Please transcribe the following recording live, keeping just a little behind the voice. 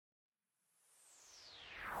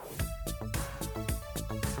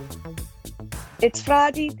It's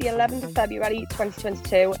Friday, the 11th of February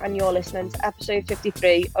 2022, and you're listening to episode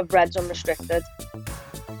 53 of Reds Unrestricted.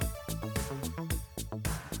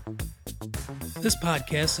 This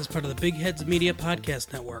podcast is part of the Big Heads Media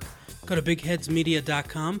Podcast Network. Go to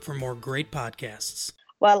bigheadsmedia.com for more great podcasts.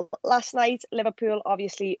 Well, last night, Liverpool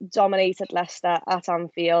obviously dominated Leicester at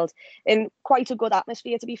Anfield in quite a good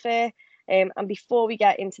atmosphere, to be fair. And before we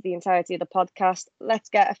get into the entirety of the podcast, let's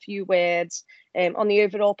get a few words on the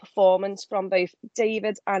overall performance from both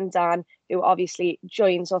David and Dan, who obviously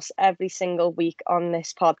joins us every single week on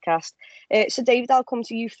this podcast. So David, I'll come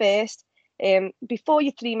to you first. Before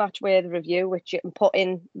your three-match word review, which you can put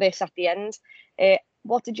in this at the end,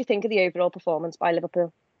 what did you think of the overall performance by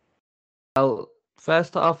Liverpool? Well,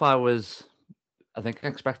 first off, I think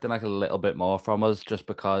expecting like a little bit more from us, just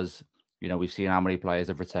because we've seen how many players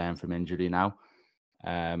have returned from injury now.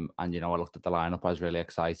 And I looked at the lineup, I was really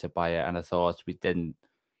excited by it, and I thought we didn't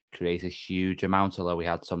create a huge amount, although we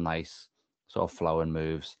had some nice sort of flowing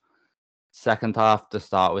moves. Second half, the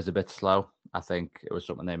start was a bit slow. I think it was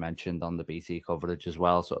something they mentioned on the BT coverage as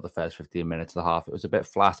well. Sort of the first 15 minutes of the half, it was a bit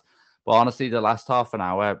flat. But honestly, the last half an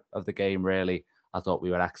hour of the game, really, I thought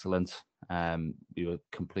we were excellent. We were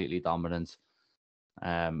completely dominant.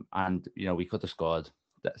 And, we could have scored.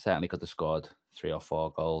 Certainly could have scored 3 or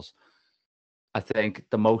 4 goals. I think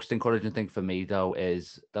the most encouraging thing for me, though,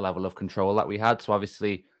 is the level of control that we had. So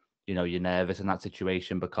obviously, you're nervous in that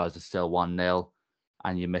situation because it's still 1-0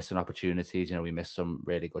 and you're missing opportunities. We missed some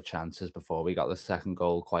really good chances before we got the second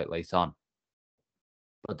goal quite late on.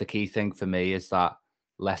 But the key thing for me is that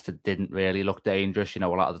Leicester didn't really look dangerous. A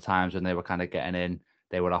lot of the times when they were kind of getting in,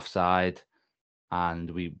 they were offside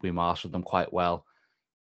and we marshaled them quite well.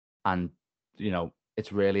 And,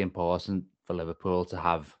 it's really important for Liverpool to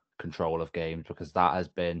have control of games, because that has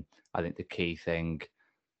been, I think, the key thing.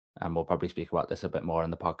 And we'll probably speak about this a bit more in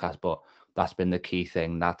the podcast, but that's been the key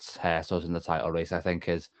thing that's hurt us in the title race, I think,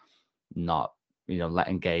 is not,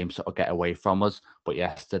 letting games sort of get away from us. But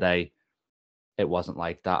yesterday, it wasn't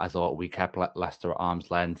like that. I thought we kept Leicester at arm's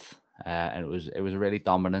length, and it was a really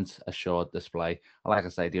dominant, assured display. Like I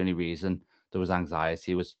say, the only reason there was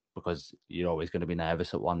anxiety was because you're always going to be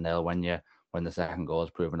nervous at 1-0 when the second goal is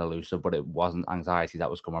proven elusive, but it wasn't anxiety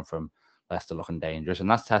that was coming from Leicester looking dangerous.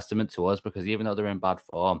 And that's testament to us, because even though they're in bad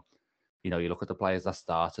form, you look at the players that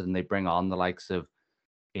started and they bring on the likes of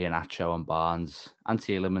Iheanacho and Barnes and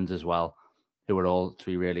Tielemans as well, who are all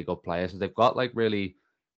 3 really good players. So they've got like really,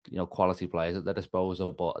 quality players at their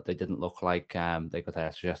disposal, but they didn't look like they could hurt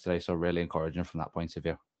us yesterday. So really encouraging from that point of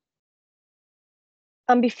view.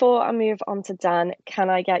 And before I move on to Dan, can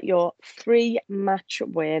I get your 3-match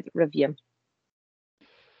word review?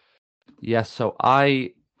 Yes, so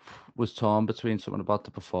I was torn between something about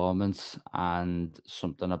the performance and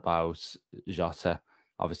something about Jota.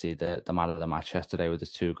 Obviously, the man of the match yesterday with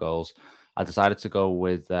his 2 goals. I decided to go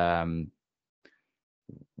with something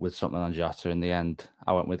on Jota in the end.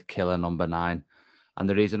 I went with killer number 9. And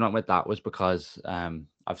the reason I went with that was because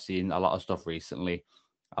I've seen a lot of stuff recently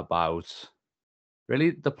about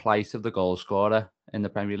really the place of the goal scorer in the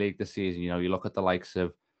Premier League this season. You look at the likes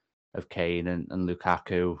of Kane and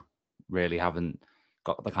Lukaku, really haven't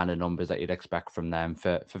got the kind of numbers that you'd expect from them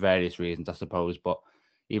for various reasons, I suppose. But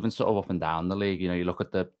even sort of up and down the league, you look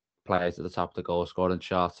at the players at the top of the goal scoring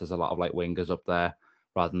charts, there's a lot of like wingers up there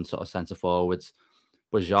rather than sort of centre forwards.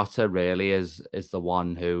 But Jota really is the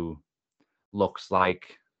one who looks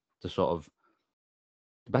like the sort of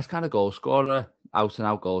the best kind of goal scorer, out and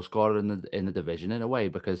out goal scorer in the division in a way,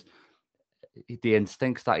 because the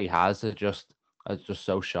instincts that he has are just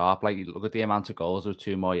so sharp. Like, you look at the amount of goals, there were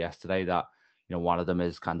 2 more yesterday that, one of them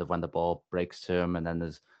is kind of when the ball breaks to him, and then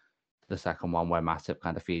there's the second one where Matip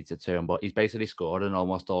kind of feeds it to him. But he's basically scored in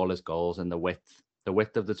almost all his goals in the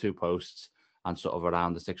width of the 2 posts and sort of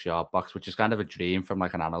around the 6-yard box, which is kind of a dream from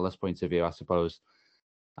like an analyst point of view, I suppose.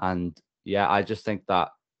 And yeah, I just think that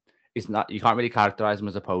he's not, you can't really characterize him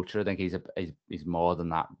as a poacher. I think he's more than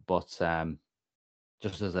that. But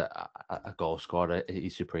just as a goal scorer,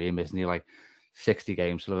 he's supreme, isn't he? Like 60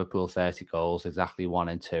 games for Liverpool, 30 goals, exactly 1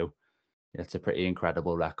 and 2. It's a pretty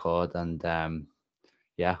incredible record. And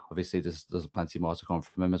yeah, obviously there's plenty more to come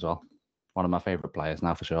from him as well. One of my favourite players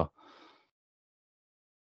now, for sure.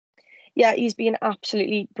 Yeah, he's been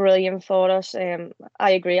absolutely brilliant for us.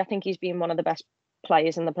 I agree. I think he's been one of the best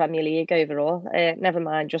players in the Premier League overall. Never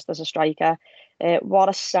mind just as a striker. What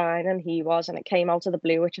a signing he was, and it came out of the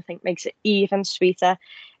blue, which I think makes it even sweeter.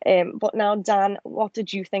 But now, Dan, what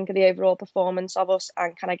did you think of the overall performance of us?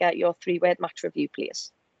 And can I get your 3-word match review,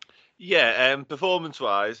 please? Yeah,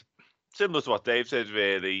 performance-wise, Similar to what Dave said,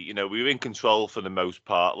 really. You know, we were in control for the most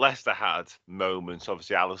part. Leicester had moments.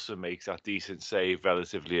 Obviously, Alisson makes that decent save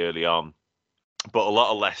relatively early on. But a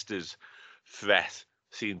lot of Leicester's threat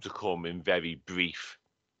seemed to come in very brief,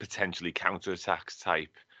 potentially counter-attacks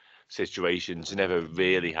type situations. They never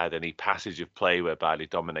really had any passage of play whereby they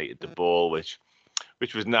dominated the ball, which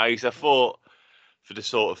was nice. I thought for the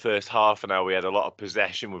sort of first half an hour we had a lot of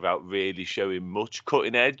possession without really showing much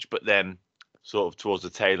cutting edge, but then sort of towards the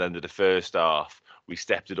tail end of the first half we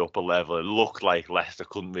stepped it up a level. It looked like Leicester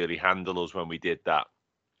couldn't really handle us when we did that.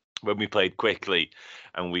 When we played quickly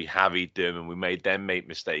and we harried them and we made them make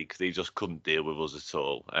mistakes, they just couldn't deal with us at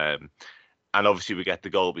all. And obviously we get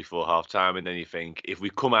the goal before half time, and then you think if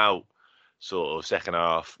we come out sort of second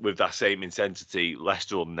half with that same intensity,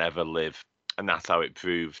 Leicester will never live. And that's how it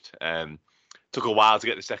proved. Took a while to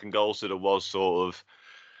get the second goal, so there was sort of,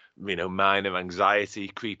 minor anxiety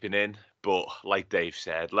creeping in. But like Dave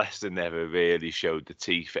said, Leicester never really showed the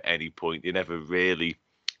teeth at any point. They never really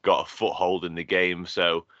got a foothold in the game.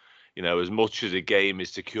 So, as much as a game is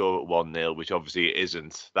secure at 1-0, which obviously it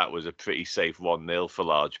isn't, that was a pretty safe 1-0 for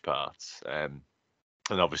large parts. And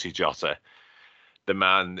obviously Jota, the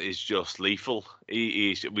man is just lethal.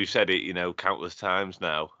 We've said it, countless times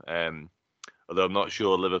now. Although I'm not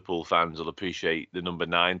sure Liverpool fans will appreciate the number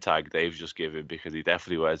 9 tag Dave's just given, because he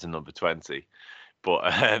definitely wears the number 20.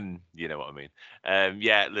 But you know what I mean.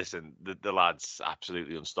 Yeah, listen, the lad's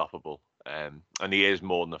absolutely unstoppable. And he is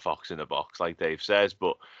more than a fox in a box, like Dave says.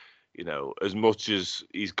 But, as much as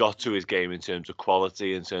he's got to his game in terms of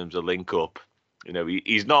quality, in terms of link up,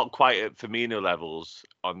 he's not quite at Firmino levels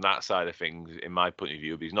on that side of things, in my point of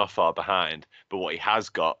view, but he's not far behind. But what he has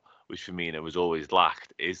got, which Firmino has always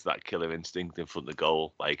lacked, is that killer instinct in front of the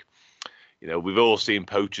goal. Like, we've all seen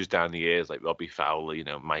poachers down the years, like Robbie Fowler,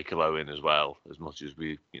 Michael Owen as well, as much as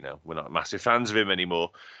we're not massive fans of him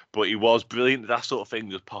anymore. But he was brilliant. That sort of thing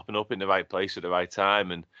was popping up in the right place at the right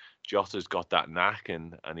time. And Jota's got that knack,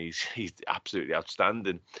 and he's absolutely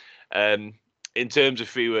outstanding. In terms of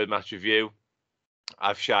 3-word match review,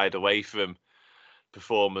 I've shied away from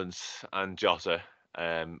performance and Jota,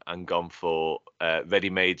 and gone for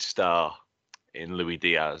ready-made star in Luis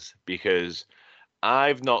Diaz, because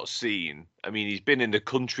I've not seen, he's been in the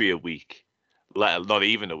country a week, not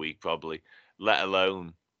even a week probably, let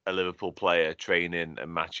alone a Liverpool player training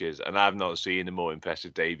and matches, and I've not seen a more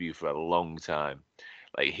impressive debut for a long time.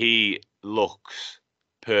 Like, he looks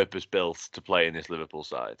purpose-built to play in this Liverpool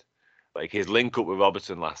side. Like, his link up with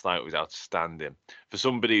Robertson last night was outstanding. For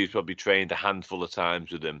somebody who's probably trained a handful of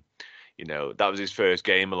times with him, that was his first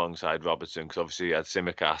game alongside Robertson, because obviously he had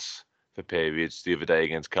Tsimikas for periods the other day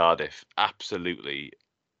against Cardiff. Absolutely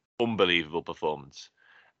unbelievable performance.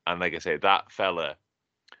 And like I say, that fella,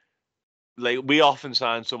 like, we often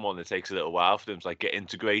sign someone that takes a little while for them to get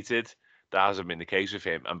integrated. That hasn't been the case with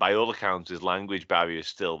him. And by all accounts, his language barrier is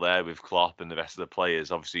still there with Klopp and the rest of the players.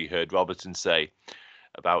 Obviously, you heard Robertson say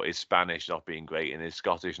about his Spanish not being great and his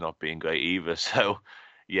Scottish not being great either. So,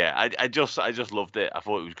 yeah, I just loved it. I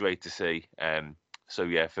thought it was great to see. So,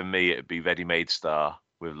 yeah, for me, it'd be ready-made star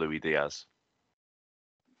with Luis Diaz.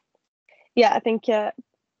 Yeah, I think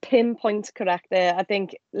pinpoint correct there. I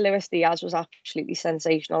think Luis Diaz was absolutely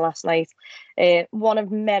sensational last night. One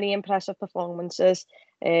of many impressive performances.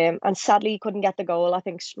 And sadly, he couldn't get the goal. I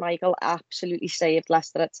think Schmeichel absolutely saved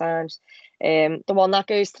Leicester at times. The one that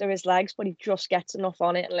goes through his legs, but he just gets enough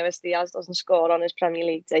on it, and Luis Diaz doesn't score on his Premier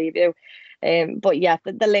League debut. But yeah,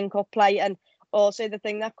 the link-up play, and also the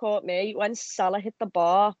thing that caught me, when Salah hit the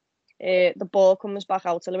bar, the ball comes back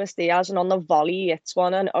out to Luis Diaz, and on the volley it's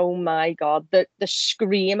one, and oh my god, the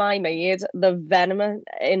scream I made, the venom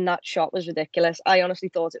in that shot was ridiculous. I honestly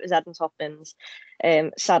thought it was Eden Toppins.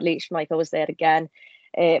 Sadly, Schmeichel was there again.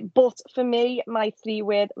 But for me, my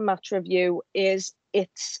 3-word match review is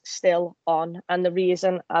it's still on. And the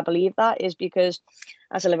reason I believe that is because,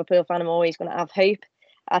 as a Liverpool fan, I'm always going to have hope.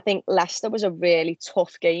 I think Leicester was a really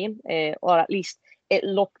tough game, or at least it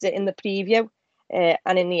looked it in the preview.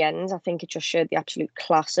 And in the end, I think it just showed the absolute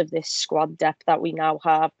class of this squad depth that we now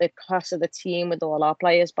have, the class of the team with all our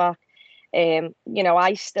players back.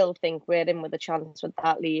 I still think we're in with a chance with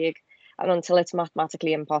that league. And until it's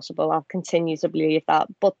mathematically impossible, I'll continue to believe that.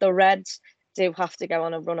 But the Reds do have to go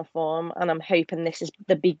on a run of form, and I'm hoping this is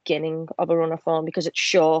the beginning of a run of form, because it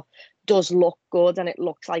sure does look good, and it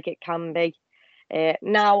looks like it can be.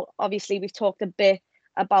 Now, obviously, we've talked a bit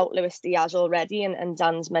about Luis Diaz already, and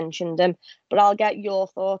Dan's mentioned him, but I'll get your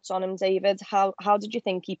thoughts on him, David. How did you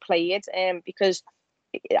think he played? Because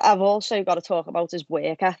I've also got to talk about his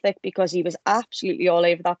work ethic, because he was absolutely all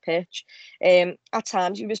over that pitch. At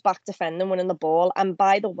times, he was back defending, winning the ball. And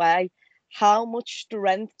by the way, how much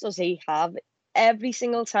strength does he have? Every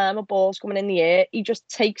single time a ball's coming in the air, he just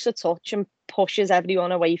takes a touch and pushes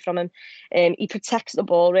everyone away from him. He protects the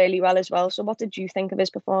ball really well as well. So what did you think of his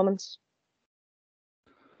performance?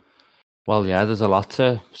 Well, yeah, there's a lot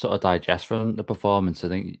to sort of digest from the performance. I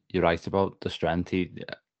think you're right about the strength. He,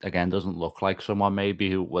 again, doesn't look like someone maybe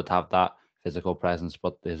who would have that physical presence,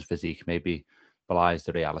 but his physique maybe belies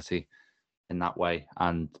the reality in that way.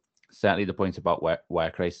 And certainly the point about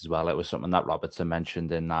work race as well, it was something that Robertson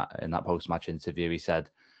mentioned in that post-match interview. He said,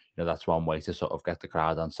 that's one way to sort of get the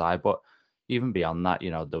crowd on side. But even beyond that,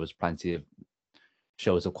 there was plenty of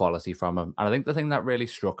shows of quality from him. And I think the thing that really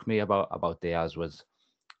struck me about Diaz was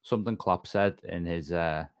something Klopp said in his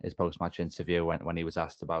post-match interview when he was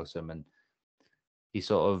asked about him, and he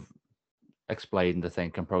sort of explained the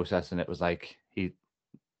thinking process, and it was like he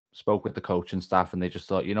spoke with the coaching staff, and they just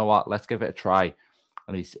thought, you know what, let's give it a try.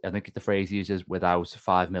 And I think the phrase he uses, without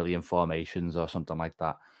 5 million formations or something like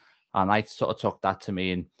that. And I sort of took that to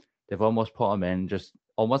mean they've almost put him in, just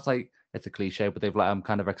almost like it's a cliche, but they've let him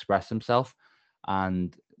kind of express himself,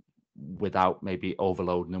 and without maybe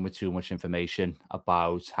overloading them with too much information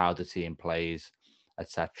about how the team plays,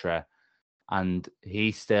 etc. And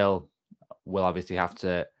he still will obviously have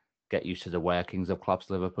to get used to the workings of Klopp's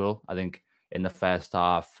Liverpool. I think in the first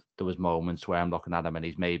half, there was moments where I'm looking at him and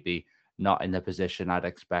he's maybe not in the position I'd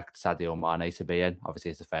expect Sadio Mane to be in.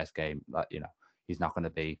 Obviously, it's the first game, but he's not going to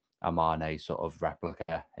be a Mane sort of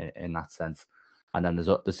replica in that sense. And then there's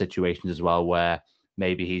the situations as well where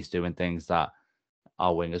maybe he's doing things that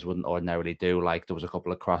our wingers wouldn't ordinarily do. Like there was a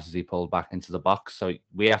couple of crosses he pulled back into the box. So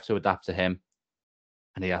we have to adapt to him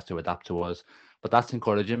and he has to adapt to us. But that's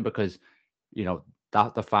encouraging because,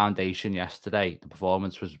 that the foundation yesterday, the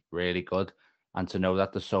performance was really good. And to know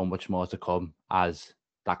that there's so much more to come as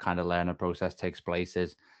that kind of learning process takes place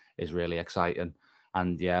is really exciting.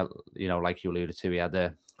 And yeah, like you alluded to, he had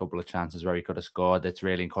a couple of chances where he could have scored. It's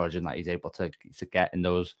really encouraging that he's able to get in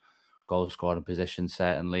those goal scoring positions,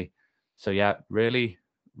 certainly. So yeah, really,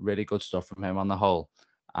 really good stuff from him on the whole.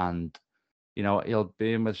 And, he'll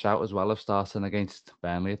be in with a shout as well of starting against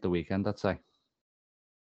Burnley at the weekend, I'd say.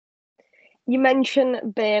 You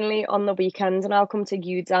mentioned Burnley on the weekend, and I'll come to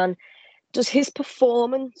you, Dan. Does his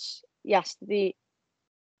performance yesterday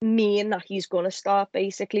mean that he's going to start,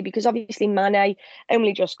 basically? Because obviously Mane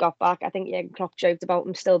only just got back. I think Klopp joked about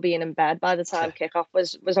him still being in bed by the time kickoff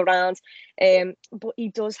was around. But he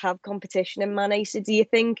does have competition in Mane. So do you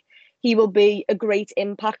think he will be a great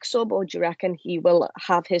impact sub, or do you reckon he will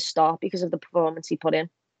have his start because of the performance he put in?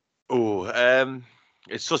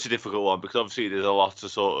 It's such a difficult one because obviously there's a lot to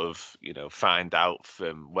sort of, find out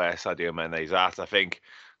from where Sadio Mane's at. I think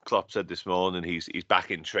Klopp said this morning he's back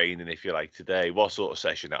in training, if you like, today. What sort of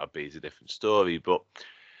session that would be is a different story. But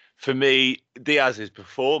for me, Diaz's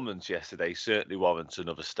performance yesterday certainly warrants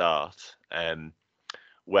another start.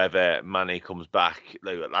 Whether Mane comes back,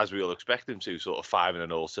 as we all expect him to, sort of firing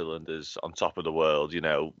on all cylinders on top of the world,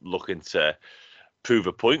 looking to prove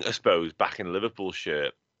a point, I suppose, back in Liverpool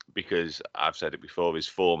shirt. Because I've said it before, his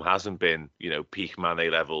form hasn't been, peak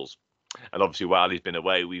Mane levels. And obviously, while he's been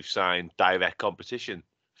away, we've signed direct competition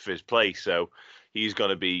for his place. So he's going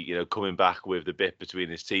to be, coming back with the bit between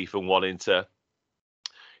his teeth and wanting to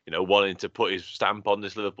put his stamp on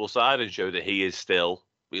this Liverpool side and show that he is still,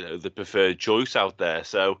 the preferred choice out there.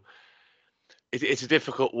 So it's a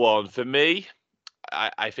difficult one for me.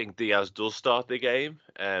 I think Diaz does start the game,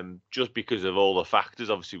 just because of all the factors.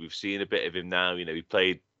 Obviously, we've seen a bit of him now.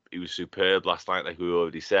 He was superb last night, like we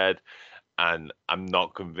already said. And I'm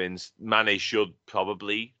not convinced. Mane should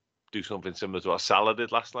probably do something similar to what Salah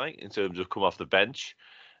did last night in terms of come off the bench,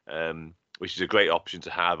 which is a great option to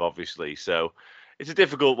have, obviously. So it's a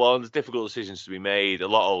difficult one. There's difficult decisions to be made. A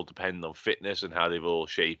lot will depend on fitness and how they've all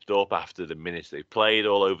shaped up after the minutes they've played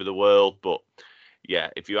all over the world. But yeah,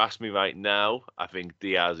 if you ask me right now, I think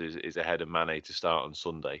Diaz is ahead of Mane to start on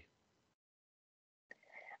Sunday.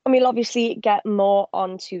 And we'll obviously get more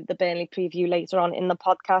onto the Burnley preview later on in the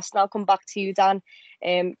podcast. And I'll come back to you, Dan,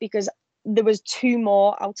 because there was two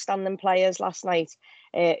more outstanding players last night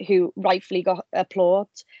who rightfully got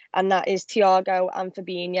applauded, and that is Thiago and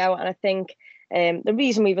Fabinho. And I think the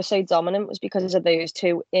reason we were so dominant was because of those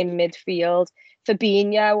two in midfield.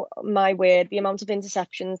 Fabinho, my word, the amount of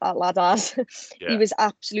interceptions that lad has, he was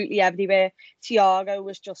absolutely everywhere. Thiago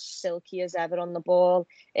was just silky as ever on the ball.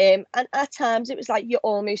 And at times it was like you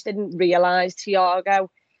almost didn't realise Thiago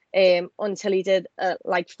until he did a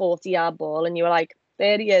 40-yard ball and you were like,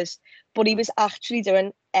 there he is. But he was actually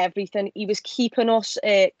doing everything. He was keeping us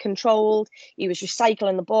controlled. He was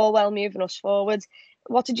recycling the ball well, moving us forward.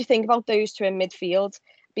 What did you think about those two in midfield?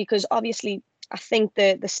 Because obviously I think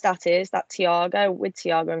the stat is that with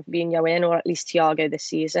Thiago and Fabinho in, or at least Thiago this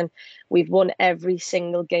season, we've won every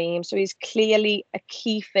single game. So he's clearly a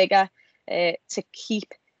key figure to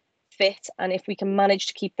keep fit. And if we can manage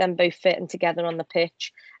to keep them both fit and together on the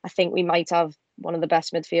pitch, I think we might have one of the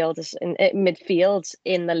best midfields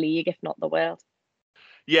in the league, if not the world.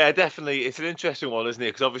 Yeah, definitely. It's an interesting one, isn't it?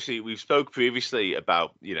 Because obviously we've spoke previously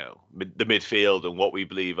about, the midfield and what we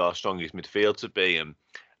believe our strongest midfield to be. And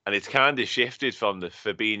it's kind of shifted from the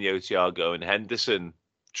Fabinho, Thiago and Henderson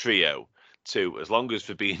trio to as long as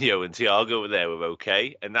Fabinho and Thiago were there, we're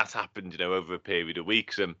okay. And that's happened, over a period of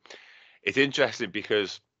weeks. And it's interesting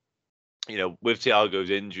because, with Thiago's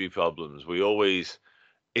injury problems,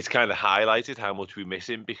 it's kind of highlighted how much we miss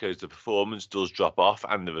him because the performance does drop off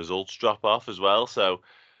and the results drop off as well. So,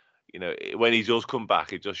 when he does come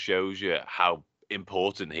back, it just shows you how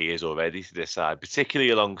important he is already to this side,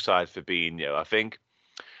 particularly alongside Fabinho. I think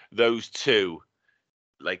those two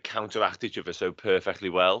counteract each other so perfectly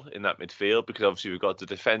well in that midfield because obviously we've got the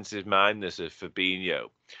defensive mindness of Fabinho,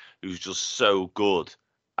 who's just so good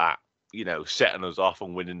at, setting us off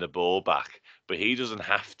and winning the ball back. But he doesn't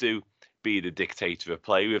have to be the dictator of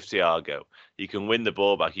play with Thiago. He can win the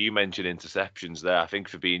ball back. You mentioned interceptions there. I think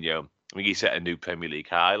Fabinho, he set a new Premier League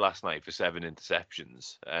high last night for 7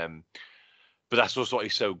 interceptions. But that's just what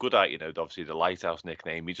he's so good at, obviously the Lighthouse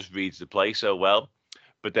nickname. He just reads the play so well.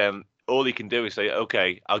 But then all he can do is say,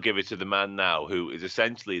 okay, I'll give it to the man now, who is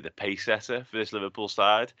essentially the pace setter for this Liverpool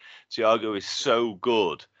side. Thiago is so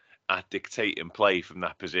good at dictating play from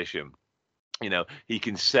that position. He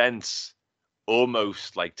can sense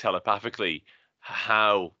almost telepathically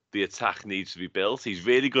how the attack needs to be built. He's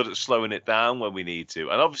really good at slowing it down when we need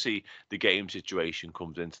to. And obviously the game situation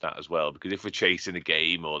comes into that as well, because if we're chasing a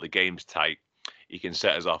game or the game's tight, he can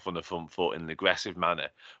set us off on the front foot in an aggressive manner.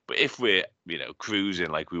 But if we're,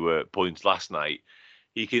 cruising like we were at points last night,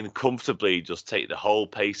 he can comfortably just take the whole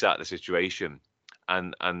pace out of the situation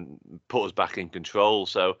and put us back in control.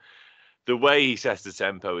 So the way he sets the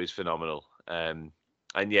tempo is phenomenal. And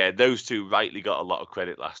yeah, those two rightly got a lot of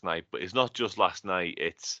credit last night. But it's not just last night.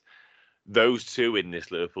 It's those two in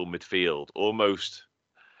this Liverpool midfield, almost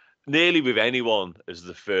nearly with anyone as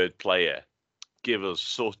the third player, give us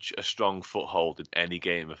such a strong foothold in any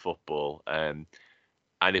game of football. And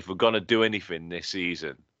if we're going to do anything this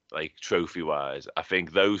season, trophy-wise, I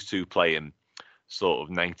think those two playing sort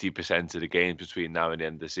of 90% of the games between now and the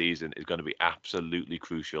end of the season is going to be absolutely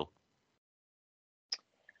crucial.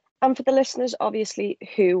 And for the listeners, obviously,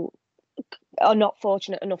 who are not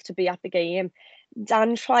fortunate enough to be at the game,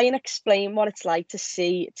 Dan, try and explain what it's like to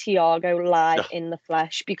see Thiago live in the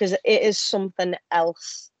flesh, because it is something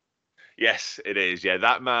else. Yes, it is. Yeah,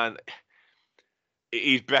 that man,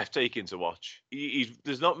 he's breathtaking to watch.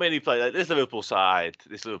 There's not many players. This Liverpool side,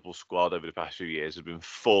 this Liverpool squad over the past few years have been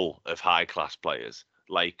full of high-class players,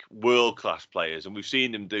 world-class players. And we've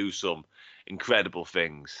seen them do some incredible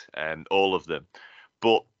things, all of them.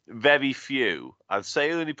 But very few, I'd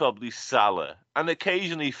say only probably Salah and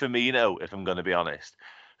occasionally Firmino, if I'm going to be honest,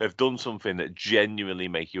 have done something that genuinely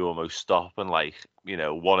make you almost stop and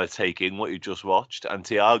want to take in what you just watched. And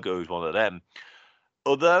Thiago is one of them.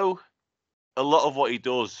 Although a lot of what he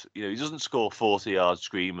does, he doesn't score 40-yard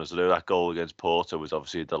screamers, although that goal against Porto was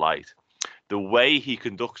obviously a delight. The way he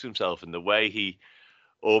conducts himself and the way he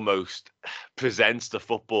almost presents the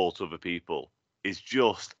football to other people is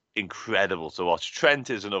just incredible to watch. Trent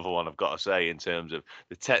is another one I've got to say in terms of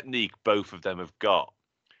the technique both of them have got.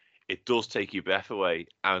 It does take your breath away.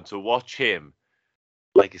 And to watch him,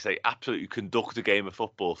 like I say, absolutely conduct a game of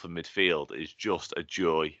football from midfield is just a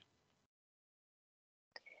joy.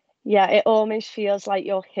 Yeah, it almost feels like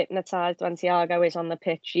you're hypnotised when Thiago is on the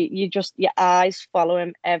pitch. You just, your eyes follow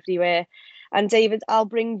him everywhere. And David, I'll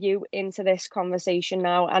bring you into this conversation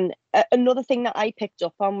now. And another thing that I picked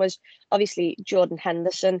up on was obviously Jordan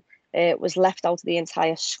Henderson was left out of the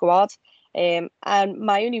entire squad. And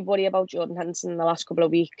my only worry about Jordan Henderson in the last couple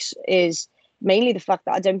of weeks is mainly the fact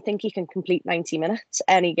that I don't think he can complete 90 minutes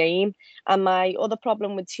any game. And my other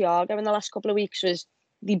problem with Thiago in the last couple of weeks was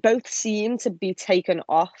they both seem to be taken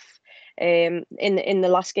off in the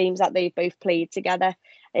last games that they've both played together.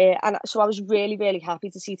 And so I was really, really happy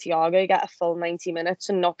to see Thiago get a full 90 minutes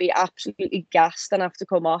and not be absolutely gassed and have to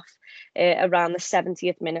come off around the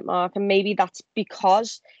 70th minute mark. And maybe that's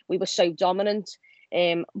because we were so dominant.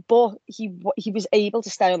 But he was able to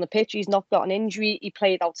stay on the pitch. He's not got an injury. He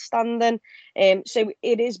played outstanding. So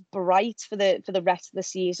it is bright for the rest of the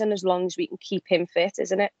season as long as we can keep him fit,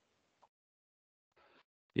 isn't it?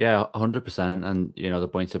 Yeah, 100%. And, the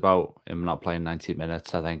point about him not playing 90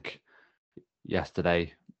 minutes, I think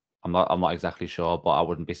yesterday I'm not exactly sure, but I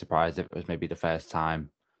wouldn't be surprised if it was maybe the first time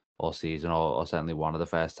all season, or certainly one of the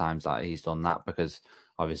first times that he's done that, because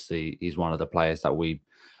obviously he's one of the players that we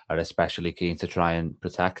are especially keen to try and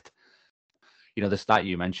protect. The stat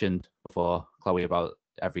you mentioned before, Chloe, about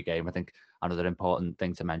every game, I think another important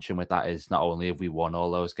thing to mention with that is not only have we won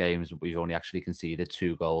all those games, but we've only actually conceded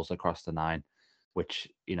 2 goals across the 9, which,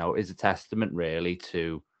 is a testament really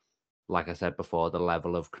to, like I said before, the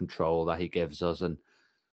level of control that he gives us. And,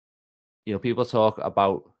 people talk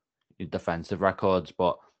about defensive records,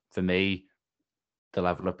 but for me, the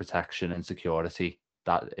level of protection and security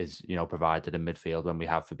that is, provided in midfield when we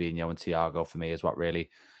have Fabinho and Thiago, for me, is what really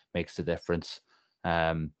makes the difference.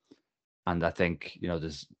 And I think,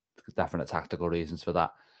 there's definite tactical reasons for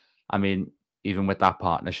that. I mean, even with that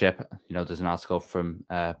partnership, there's an article from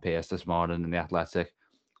Pierce this morning in The Athletic.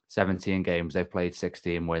 17 games, they've played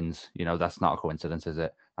 16 wins. That's not a coincidence, is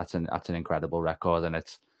it? That's an incredible record, and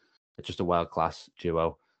it's just a world-class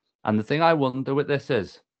duo. And the thing I wonder with this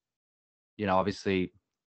is, obviously,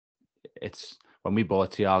 it's when we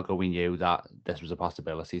bought Thiago, we knew that this was a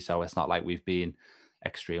possibility. So it's not like we've been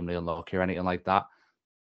extremely unlucky or anything like that.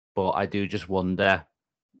 But I do just wonder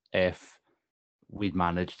if we'd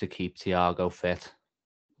managed to keep Thiago fit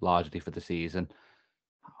largely for the season,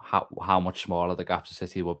 how much smaller the gap to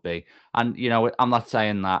City would be. And, I'm not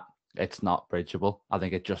saying that it's not bridgeable. I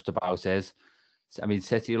think it just about is. I mean,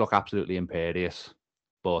 City look absolutely imperious,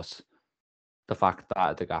 but the fact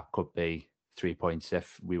that the gap could be 3 points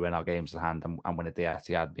if we win our games at hand and win at the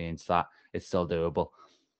Etihad means that it's still doable.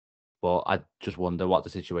 But I just wonder what the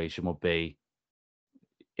situation would be,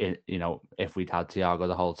 if we'd had Thiago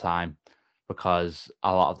the whole time, because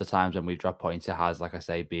a lot of the times when we drop points, it has, like I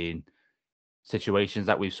say, been situations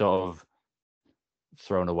that we've sort of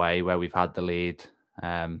thrown away where we've had the lead.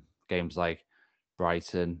 Games like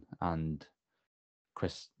Brighton and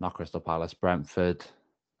not Crystal Palace, Brentford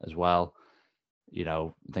as well. I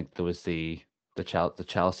think there was the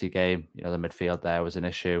Chelsea game. The midfield there was an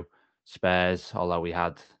issue. Spurs, although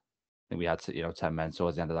I think we had 10 men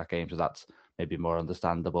towards the end of that game, so that's maybe more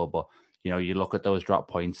understandable. But you look at those drop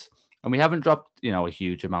points, and we haven't dropped a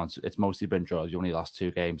huge amount. It's mostly been draws. You only lost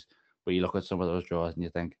 2 games, but you look at some of those draws and you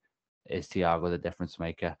think, is Thiago the difference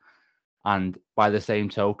maker? And by the same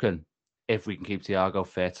token, if we can keep Thiago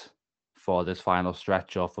fit for this final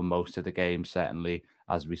stretch or for most of the game, certainly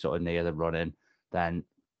as we sort of near the run-in, then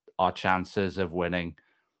our chances of winning,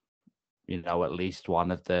 at least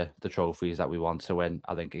one of the trophies that we want to win,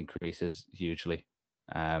 I think increases hugely,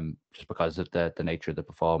 just because of the nature of the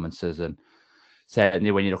performances. And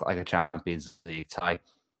certainly when you look at like a Champions League tie,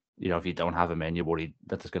 if you don't have him in, you're worried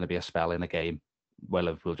that there's going to be a spell in a game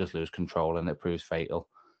where we'll just lose control and it proves fatal.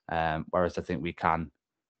 Whereas I think we can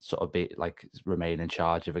sort of remain in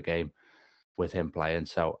charge of a game with him playing.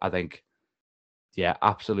 So I think, yeah,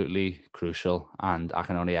 absolutely crucial. And I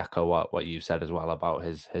can only echo what you said as well about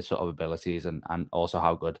his sort of abilities and also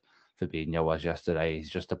how good Fabinho was yesterday. He's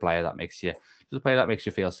just a player that makes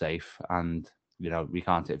you feel safe. And, we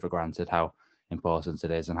can't take for granted how important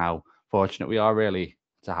it is and how fortunate we are really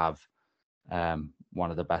to have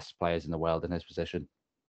one of the best players in the world in his position.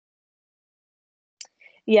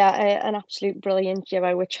 Yeah, an absolute brilliant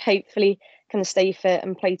duo, which hopefully can stay fit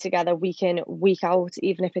and play together week in, week out,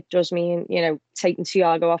 even if it does mean, taking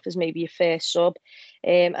Thiago off as maybe your first sub.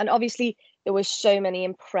 And obviously, there was so many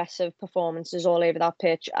impressive performances all over that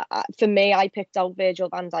pitch. For me, I picked out Virgil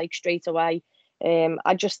van Dijk straight away.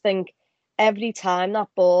 I just think every time that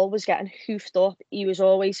ball was getting hoofed up, he was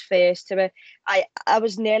always first to it. I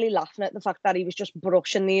was nearly laughing at the fact that he was just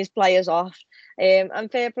brushing these players off.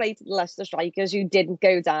 And fair play to the Leicester strikers who didn't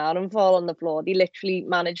go down and fall on the floor. They literally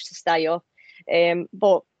managed to stay up.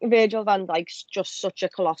 But Virgil van Dijk's just such a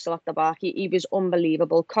colossal at the back. He was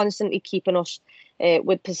unbelievable, constantly keeping us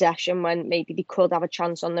with possession when maybe they could have a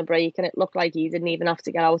chance on the break. And it looked like he didn't even have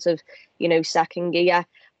to get out of, second gear.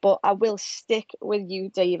 But I will stick with you,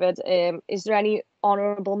 David. Is there any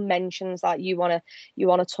honourable mentions that you wanna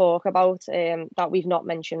talk about that we've not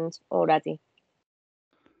mentioned already?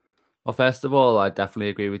 Well, first of all, I definitely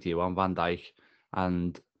agree with you on Van Dijk,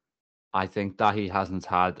 and I think that he hasn't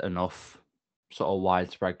had enough sort of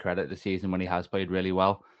widespread credit this season when he has played really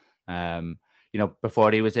well.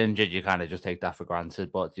 Before he was injured, you kind of just take that for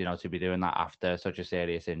granted, but to be doing that after such a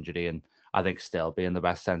serious injury, and I think still being the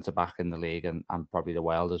best centre back in the league and probably the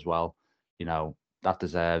world as well, that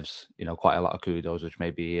deserves quite a lot of kudos, which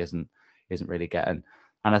maybe he isn't really getting.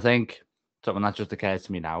 And I think something that just occurs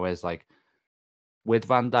to me now is like with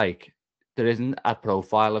Van Dijk, there isn't a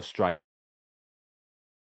profile of strike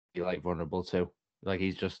vulnerable to. Like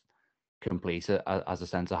he's just complete as a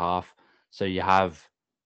centre half. So you have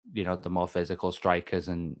the more physical strikers,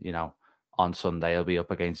 and on Sunday he'll be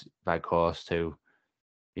up against Weghorst, who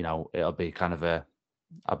it'll be kind of a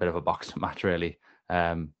bit of a boxing match really,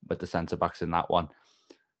 with the centre backs in that one.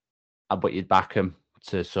 But you'd back him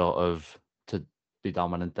to to be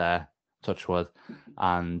dominant there, touch wood.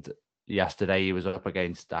 And yesterday he was up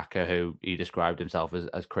against Daka, who he described himself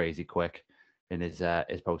as crazy quick in his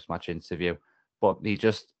post-match interview. But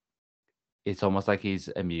it's almost like he's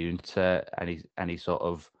immune to any sort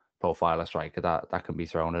of profiler striker that can be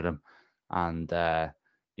thrown at him. And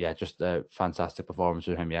just a fantastic performance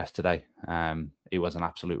from him yesterday. He was an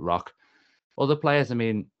absolute rock. Other players, I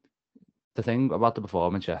mean, the thing about the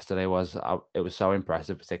performance yesterday was it was so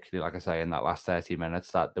impressive, particularly, like I say, in that last 30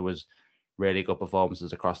 minutes, that there was really good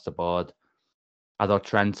performances across the board. I thought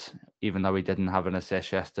Trent, even though he didn't have an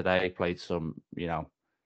assist yesterday, played some,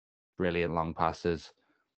 brilliant long passes.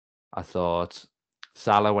 I thought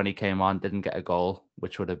Salah, when he came on, didn't get a goal,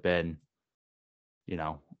 which would have been,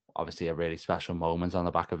 obviously a really special moment on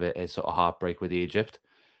the back of it, his sort of heartbreak with Egypt.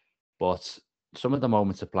 But some of the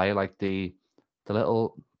moments of play, like the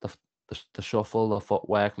shuffle, the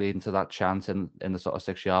footwork leading to that chance in the sort of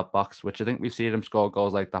 6-yard box, which I think we've seen him score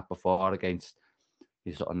goals like that before against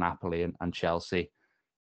the sort of Napoli and Chelsea.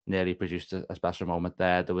 Nearly produced a special moment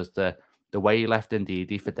there. There was the way he left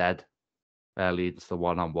Ndidi for dead, leading to the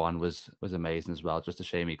 1-on-1 was amazing as well. Just a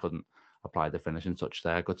shame he couldn't apply the finishing touch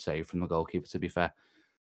there. Good save from the goalkeeper, to be fair.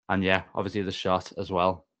 And yeah, obviously the shot as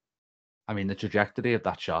well. I mean, the trajectory of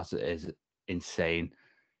that shot is insane.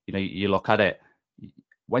 You look at it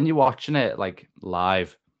when you're watching it like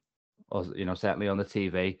live, or certainly on the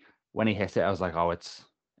TV. When he hit it, I was like, oh, it's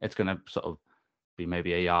gonna sort of be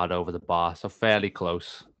maybe a yard over the bar, so fairly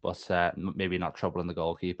close, but maybe not troubling the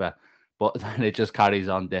goalkeeper. But then it just carries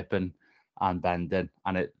on dipping and bending,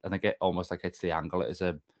 and I think it almost like hits the angle. It is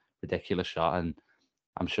a ridiculous shot, and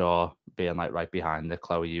I'm sure being like right behind it,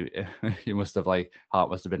 Chloe, you must have heart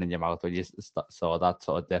must have been in your mouth when you saw that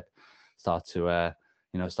sort of dip start to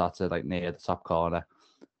like near the top corner.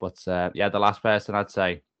 But the last person I'd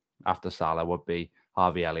say after Salah would be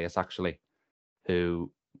Harvey Elliott, actually,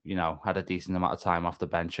 who had a decent amount of time off the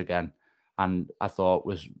bench again, and I thought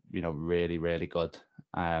was really, really good.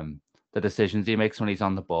 The decisions he makes when he's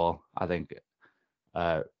on the ball, I think,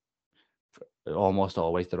 almost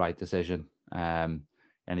always the right decision.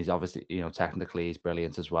 And he's obviously, technically he's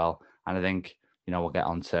brilliant as well. And I think, we'll get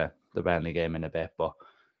on to the Burnley game in a bit, but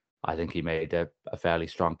I think he made a fairly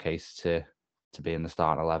strong case to be in the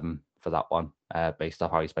starting 11 for that one, based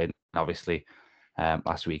off how he's played. And obviously,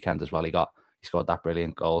 last weekend as well, he scored that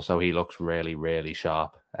brilliant goal. So he looks really, really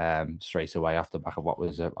sharp straight away off the back of what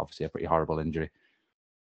was obviously a pretty horrible injury.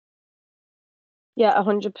 Yeah,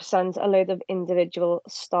 100%. A load of individual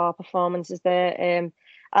star performances there. And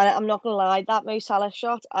I'm not gonna lie, that Mo Salah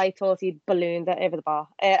shot, I thought he'd ballooned it over the bar.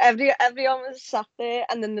 Everyone was sat there,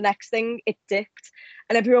 and then the next thing it dipped,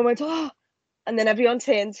 and everyone went, oh, and then everyone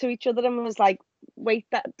turned to each other and was like, wait,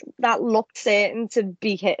 that looked certain to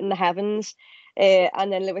be hitting the heavens.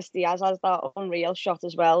 And then Luis Diaz has that unreal shot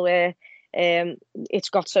as well, where it's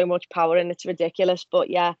got so much power and it's ridiculous. But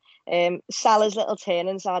yeah, Salah's little turn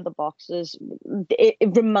inside the boxes, it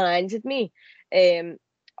reminded me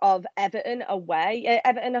of Everton away,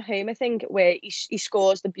 Everton at home, I think, where he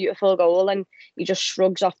scores the beautiful goal and he just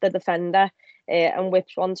shrugs off the defender and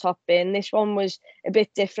whips one top in. This one was a bit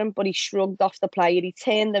different, but he shrugged off the player, he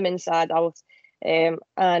turned them inside out, and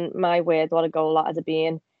my word, what a goal that had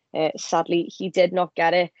been. Sadly, he did not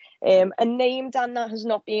get it. A name, Dan, that has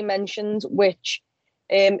not been mentioned, which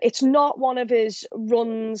it's not one of his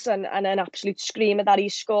runs and an absolute screamer that he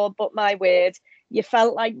scored, but my word, you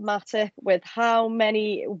felt like Matip with how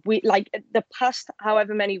many the past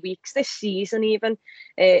however many weeks this season, even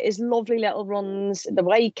his lovely little runs, the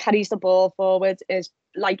way he carries the ball forward is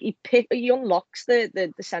like he unlocks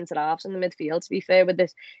the centre halves in the midfield, to be fair, with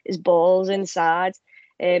his balls inside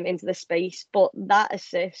into the space. But that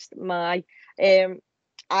assist,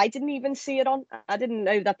 I didn't even see it on. I didn't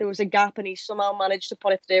know that there was a gap, and he somehow managed to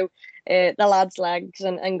put it through the lad's legs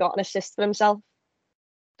and got an assist for himself.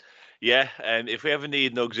 Yeah, and if we ever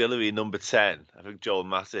need an auxiliary number 10, I think Joel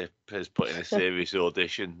Matip has put in a serious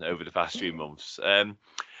audition over the past few months. I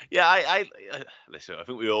listen, I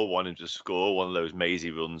think we all want him to score one of those mazy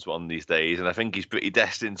runs one of these days, and I think he's pretty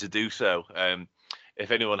destined to do so. If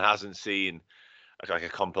anyone hasn't seen like a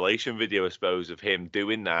compilation video, I suppose, of him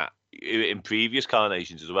doing that in previous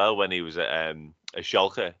carnations as well, when he was at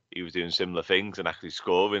Schalke, he was doing similar things and actually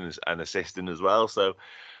scoring and assisting as well. So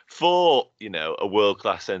for a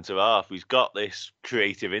world-class centre half, he's got this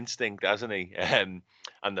creative instinct, hasn't he?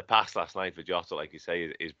 And the pass last night for Jota, like you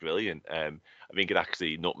say, is brilliant. I think it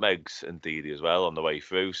actually nutmegs Ndidi as well on the way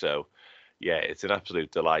through. So, yeah, it's an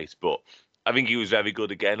absolute delight. But I think he was very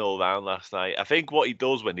good again all round last night. I think what he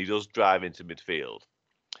does when he does drive into midfield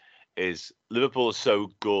is Liverpool is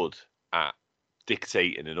so good at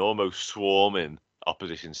dictating and almost swarming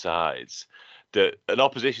opposition sides that an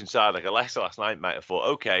opposition side like a Leicester last night might have thought,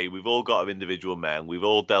 okay, we've all got our individual men, we've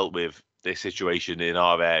all dealt with this situation in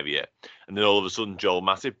our area, and then all of a sudden Joel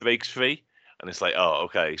Matip breaks free, and it's like, oh,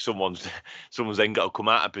 okay, someone's then got to come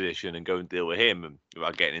out of position and go and deal with him, and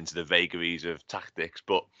without getting into the vagaries of tactics,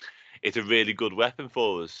 but it's a really good weapon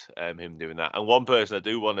for us, him doing that. And one person I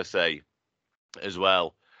do want to say as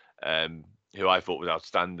well, who I thought was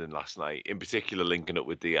outstanding last night, in particular linking up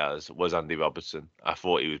with Diaz, was Andy Robertson. I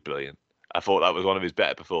thought he was brilliant. I thought that was one of his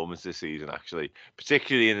better performances this season, actually,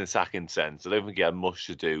 particularly in the attacking sense. I don't think he had much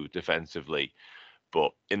to do defensively,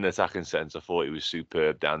 but in the attacking sense, I thought he was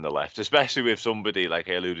superb down the left, especially with somebody like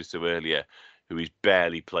I alluded to earlier, who he's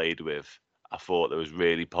barely played with. I thought there was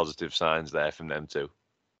really positive signs there from them too.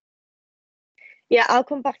 Yeah, I'll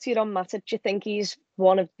come back to you on Matip. Do you think he's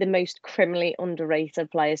one of the most criminally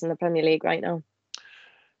underrated players in the Premier League right now?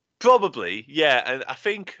 Probably, yeah. And I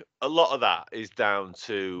think a lot of that is down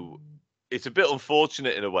to, it's a bit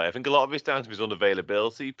unfortunate in a way. I think a lot of it's down to his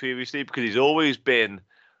unavailability previously, because he's always been,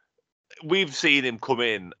 we've seen him come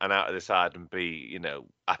in and out of the side and be,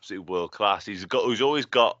 absolute world class. He's always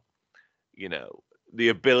got, the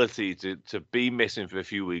ability to be missing for a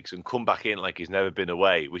few weeks and come back in like he's never been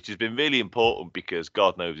away, which has been really important because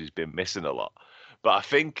God knows he's been missing a lot. But I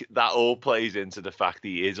think that all plays into the fact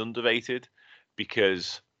he is underrated,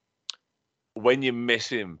 because when you miss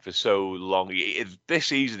him for so long, this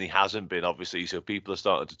season he hasn't been, obviously, so people are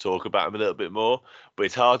starting to talk about him a little bit more, but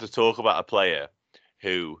it's hard to talk about a player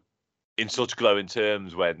who, in such glowing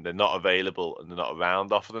terms, when they're not available and they're not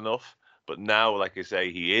around often enough. But now, like I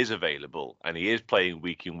say, he is available and he is playing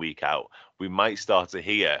week in, week out. We might start to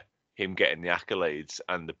hear him getting the accolades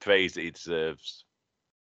and the praise that he deserves.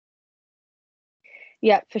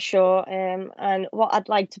 Yeah, for sure. And what I'd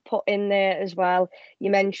like to put in there as well,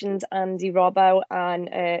 you mentioned Andy Robbo,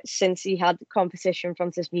 and since he had competition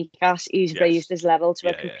from Tsimikas, he's raised his level to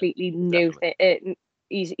a completely new thing.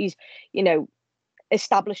 He's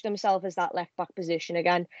established himself as that left back position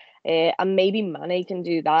again, and maybe Mane can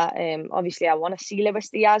do that. Obviously, I want to see Luis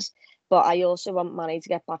Diaz, but I also want Mane to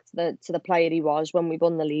get back to the player he was when we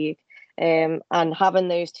won the league. And having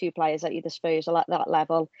those two players at your disposal at that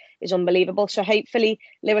level is unbelievable. So hopefully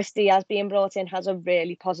Luis Diaz being brought in has a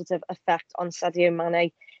really positive effect on Sadio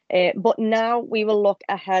Mane. But now we will look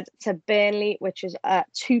ahead to Burnley, which is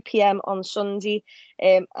at 2 p.m. on Sunday.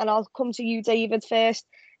 And I'll come to you, David, first.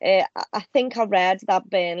 I think I read that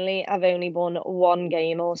Burnley have only won one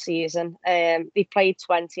game all season. They played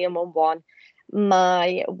 20 and won one.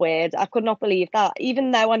 My word, I could not believe that.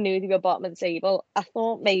 Even though I knew they were bottom of the table, I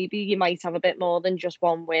thought maybe you might have a bit more than just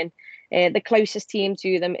one win. The closest team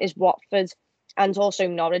to them is Watford and also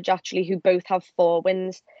Norwich, actually, who both have 4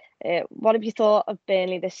 wins. What have you thought of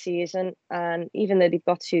Burnley this season? And even though they've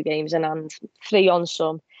got 2 games in hand, 3 on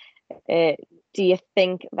some, do you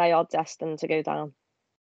think they are destined to go down?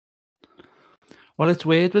 Well, it's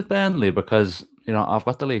weird with Burnley because, I've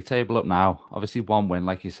got the league table up now. Obviously, 1 win,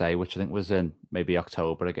 like you say, which I think was in maybe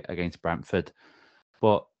October against Brentford.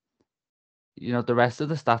 But, the rest of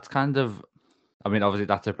the stats kind of, obviously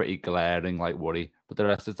that's a pretty glaring worry, but the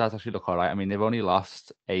rest of the stats actually look all right. They've only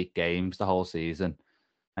lost 8 games the whole season.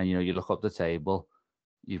 And, you look up the table,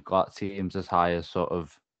 you've got teams as high as sort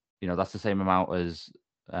of, that's the same amount as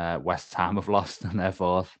West Ham have lost and they're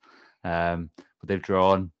 4th. But they've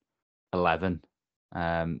drawn 11.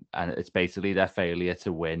 And it's basically their failure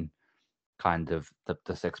to win kind of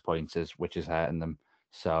the 6 pointers, which is hurting them.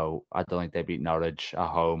 So I don't think they beat Norwich at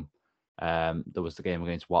home. There was the game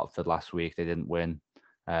against Watford last week. They didn't win.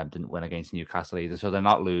 Didn't win against Newcastle either. So they're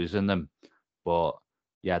not losing them. But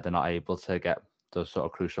yeah, they're not able to get those sort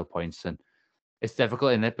of crucial points. And it's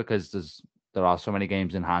difficult, isn't it? Because there are so many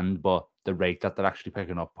games in hand, but the rate that they're actually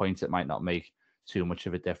picking up points, it might not make too much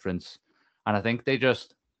of a difference. And I think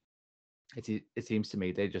it seems to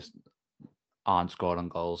me they just aren't scoring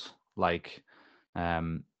goals. The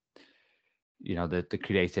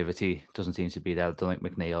creativity doesn't seem to be there. I don't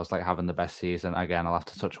think McNeil's having the best season. Again, I'll have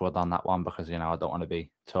to touch wood on that one because, I don't want to be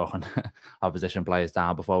talking opposition players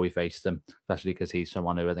down before we face them, especially because he's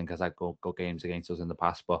someone who I think has had good games against us in the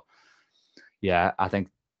past. But yeah, I think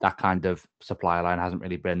that kind of supply line hasn't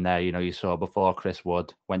really been there. You saw before Chris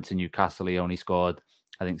Wood went to Newcastle, he only scored,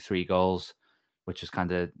 I think, 3 goals, which is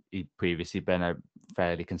he'd previously been a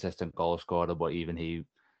fairly consistent goal scorer, but even he,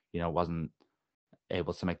 wasn't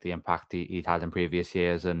able to make the impact he'd had in previous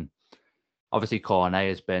years. And obviously, Cornet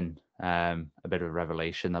has been a bit of a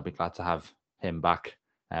revelation. I'll be glad to have him back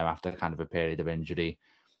after kind of a period of injury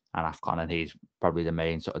and AFCON, and he's probably the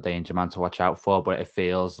main sort of danger man to watch out for. But it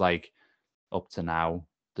feels like up to now,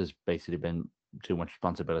 there's basically been too much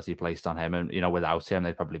responsibility placed on him. And, without him,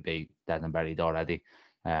 they'd probably be dead and buried already.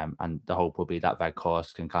 And the hope will be that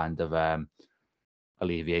Weghorst can kind of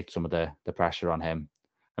alleviate some of the pressure on him.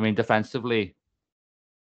 I mean, defensively,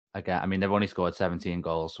 again, they've only scored 17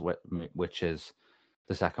 goals, which is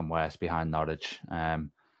the second worst behind Norwich.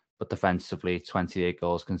 But defensively, 28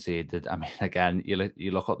 goals conceded. I mean, again,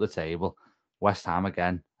 you look up the table, West Ham,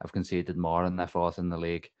 again, have conceded more and they're fourth in the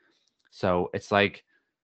league. So it's like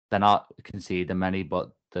they're not conceding many,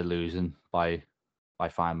 but they're losing by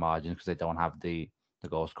fine margins because they don't have the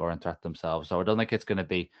goal scoring threat themselves. So I don't think it's going to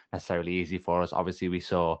be necessarily easy for us. Obviously, we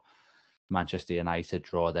saw Manchester United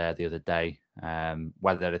draw there the other day.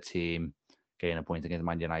 Whether a team gain a point against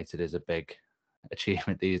Man United is a big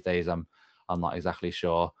achievement these days, I'm not exactly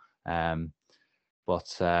sure. Yeah,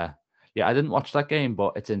 I didn't watch that game,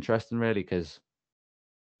 but it's interesting really because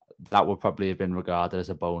that would probably have been regarded as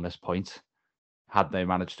a bonus point had they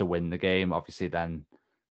managed to win the game. Obviously, then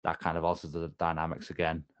that kind of alters the dynamics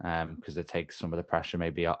again because it takes some of the pressure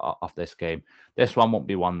maybe off this game. This one won't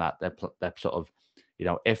be one that they're sort of,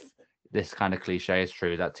 if this kind of cliche is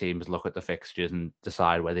true, that teams look at the fixtures and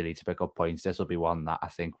decide where they need to pick up points. This will be one that I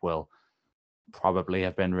think will probably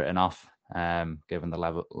have been written off, given the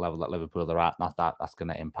level that Liverpool are at. Not that that's going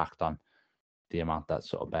to impact on the amount that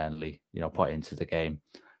sort of Burnley, put into the game.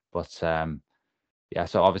 But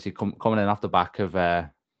so obviously coming in off the back of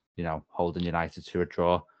holding United to a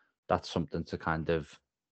draw, that's something to kind of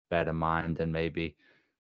bear in mind and maybe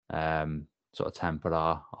sort of temper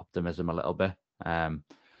our optimism a little bit.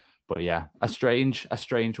 But yeah, a strange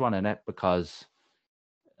one in it because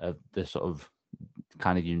of the sort of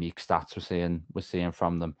kind of unique stats we're seeing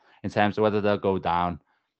from them in terms of whether they'll go down.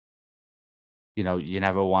 You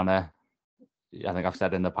never want to. I think I've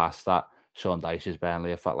said in the past that Sean Dyche's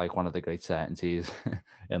Burnley have felt like one of the great certainties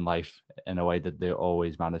in life in a way that they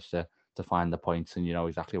always manage to find the points and you know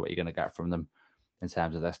exactly what you're going to get from them in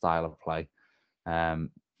terms of their style of play. So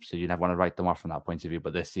you never want to write them off from that point of view.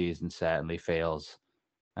 But this season certainly feels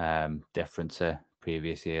different to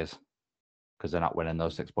previous years because they're not winning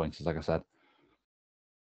those 6 points, like I said.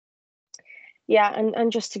 Yeah,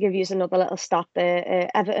 and just to give you another little stat there,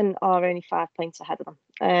 Everton are only 5 points ahead of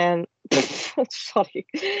them. Sorry,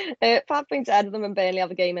 5 points ahead of them and Burnley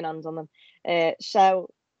have a game in hand on them. So,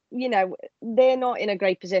 they're not in a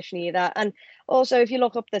great position either. And also, if you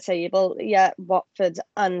look up the table, Watford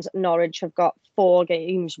and Norwich have got 4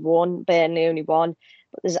 games won, Burnley only 1.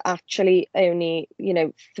 But there's actually only,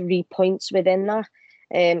 3 points within that.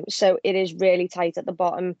 So it is really tight at the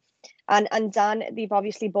bottom. And Dan, they've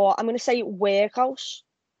obviously bought, I'm going to say Workhouse.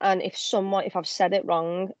 And if I've said it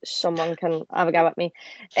wrong, someone can have a go at me.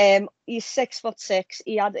 He's 6'6".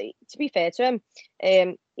 He had, to be fair to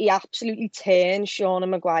him, he absolutely turned Sean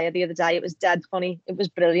Maguire the other day. It was dead funny. It was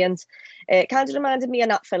brilliant. It kind of reminded me of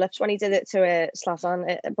Nat Phillips when he did it to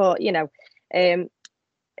Zlatan. But,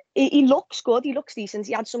 he looks good. He looks decent.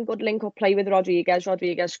 He had some good link-up play with Rodriguez.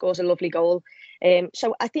 Rodriguez scores a lovely goal.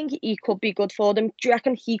 So I think he could be good for them. Do you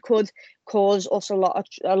reckon he could cause us a lot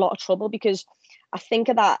of trouble? Because I think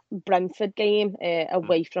of that Brentford game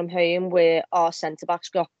away from home where our centre-backs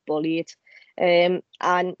got bullied. And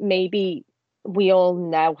maybe we all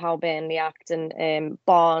know how Burnley act, and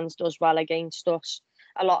Barnes does well against us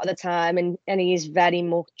a lot of the time. And he is very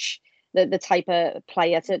much the type of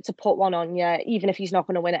player to put one on you, even if he's not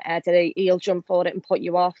going to win it header, he'll jump for it and put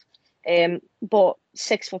you off. But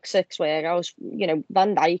 6'6", where I was,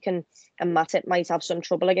 Van Dijk and Matip might have some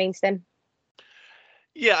trouble against him.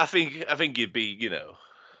 Yeah, I think you'd be,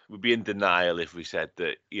 we'd be in denial if we said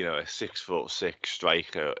that, a 6'6"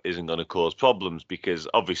 striker isn't going to cause problems, because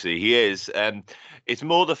obviously he is. It's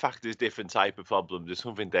more the fact there's different type of problems. It's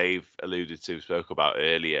something Dave spoke about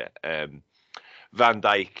earlier. Van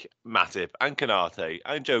Dijk, Matip and Konate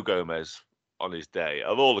and Joe Gomez on his day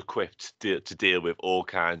are all equipped to deal with all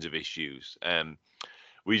kinds of issues.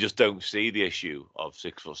 We just don't see the issue of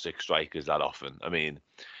 6'6" strikers that often. I mean,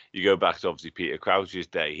 you go back to obviously Peter Crouch's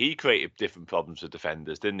day. He created different problems for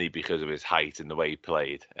defenders, didn't he, because of his height and the way he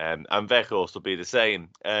played. And Weghorst will be the same.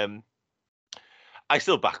 I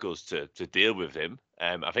still back us to deal with him.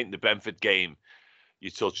 I think the Brentford game you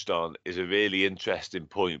touched on is a really interesting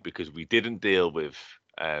point, because we didn't deal with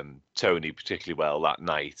Tony particularly well that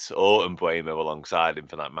night, or Mbeumo alongside him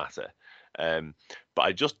for that matter.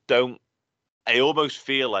 But I almost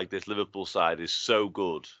feel like this Liverpool side is so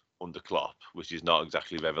good under Klopp, which is not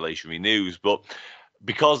exactly revelatory news. But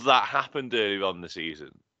because that happened earlier on in the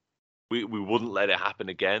season, we wouldn't let it happen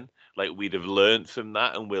again. Like, we'd have learned from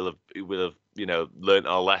that, and we'll have learned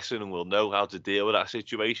our lesson, and we'll know how to deal with that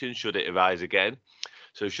situation should it arise again.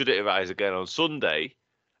 So should it arise again on Sunday,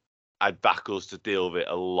 I'd back us to deal with it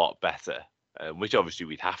a lot better, which obviously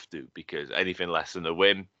we'd have to, because anything less than a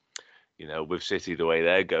win, with City the way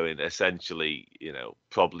they're going, essentially,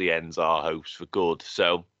 probably ends our hopes for good.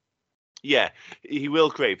 So, yeah, he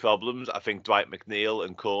will create problems. I think Dwight McNeil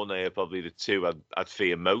and Cornet are probably the two I'd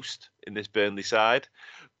fear most in this Burnley side.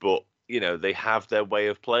 But, they have their way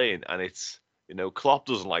of playing, and it's, Klopp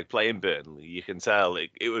doesn't like playing Burnley. You can tell it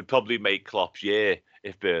would probably make Klopp's year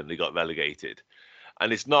if Burnley got relegated.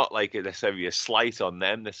 And it's not like necessarily a slight on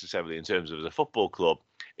them necessarily in terms of the football club.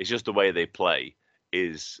 It's just the way they play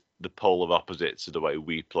is the polar opposite to the way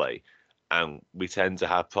we play. And we tend to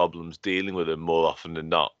have problems dealing with them more often than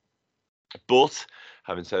not. But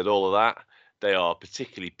having said all of that, they are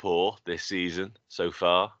particularly poor this season so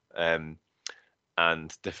far.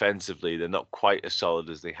 And defensively, they're not quite as solid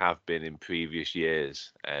as they have been in previous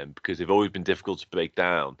years, because they've always been difficult to break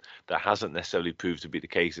down. That hasn't necessarily proved to be the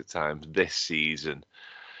case at times this season.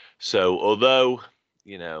 So although,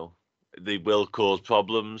 they will cause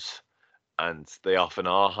problems, and they often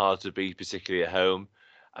are hard to beat, particularly at home,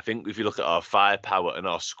 I think if you look at our firepower and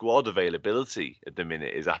our squad availability at the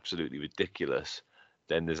minute is absolutely ridiculous,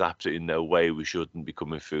 then there's absolutely no way we shouldn't be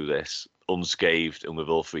coming through this unscathed and with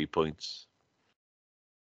all 3 points.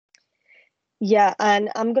 Yeah, and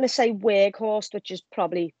I'm going to say Workhorse, which is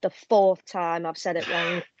probably the fourth time I've said it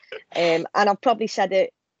wrong. And I've probably said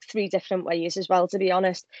it 3 different ways as well, to be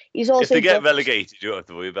honest. He's also if they get Dutch. relegated, you don't have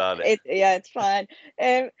to worry about it. Yeah, it's fine.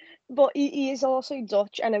 But he is also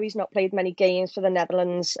Dutch. I know he's not played many games for the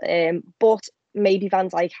Netherlands, but maybe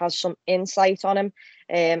Van Dijk has some insight on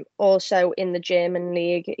him. Also in the German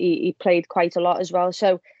league, he played quite a lot as well.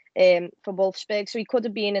 So for Wolfsburg, so he could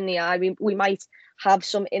have been in the eye. We might have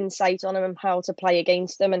some insight on him and how to play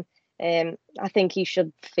against him. And I think he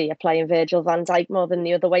should fear playing Virgil van Dijk more than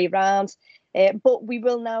the other way round. But we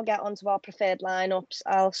will now get onto our preferred lineups.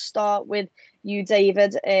 I'll start with you,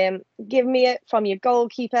 David. Give me it from your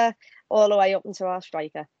goalkeeper all the way up into our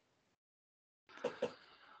striker.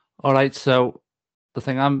 All right, so the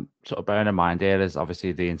thing I'm sort of bearing in mind here is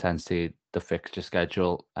obviously the intensity, the fixture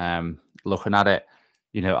schedule. Looking at it,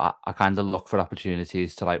 I kind of look for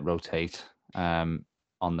opportunities to rotate on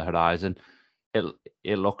the horizon.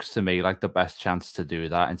 It looks to me like the best chance to do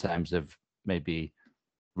that in terms of maybe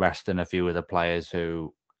resting a few of the players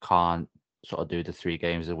who can't sort of do the 3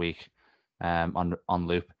 games a week on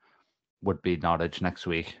loop would be Norwich next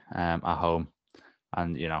week at home.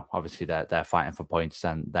 And, obviously they're fighting for points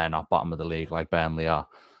and they're not bottom of the league like Burnley are.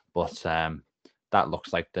 But that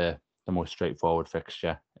looks like the most straightforward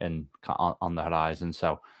fixture on the horizon.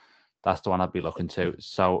 So that's the one I'd be looking to.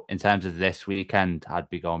 So in terms of this weekend, I'd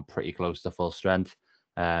be going pretty close to full strength.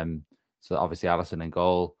 So obviously Alisson in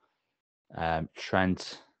goal.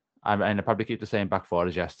 Trent, and I'll probably keep the same back four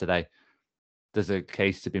as yesterday. There's a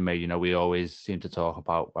case to be made. We always seem to talk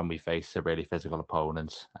about when we face a really physical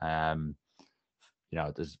opponent.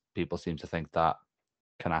 There's people seem to think that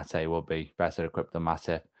Konate will be better equipped than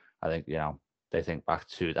Matip. I think, they think back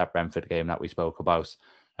to that Brentford game that we spoke about.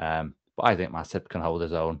 But I think Matip can hold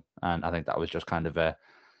his own. And I think that was just kind of a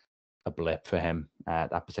blip for him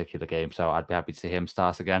that particular game. So I'd be happy to see him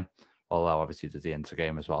start again. Although obviously there's the Inter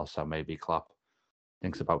game as well. So maybe Klopp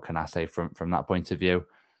thinks about Konate from that point of view.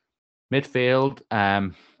 Midfield,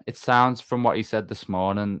 it sounds from what he said this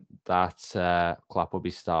morning that Klopp will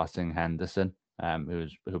be starting Henderson,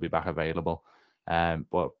 who'll be back available.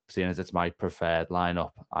 But seeing as it's my preferred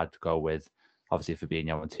lineup, I'd go with obviously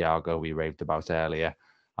Fabinho and Thiago we raved about earlier,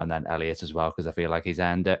 and then Elliott as well because I feel like he's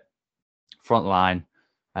earned it. Front line,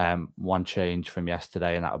 one change from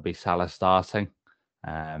yesterday, and that would be Salah starting,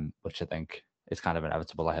 which I think is kind of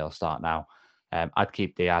inevitable that he'll start now. I'd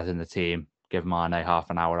keep Diaz in the team, give Mane half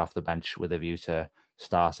an hour off the bench with a view to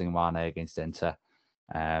starting Mane against Inter,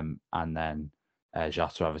 and then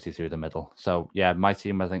Jota obviously through the middle. So yeah, my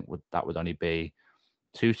team I think would only be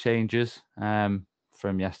 2 changes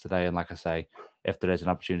from yesterday, and like I say, if there is an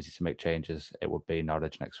opportunity to make changes, it would be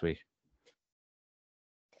Norwich next week.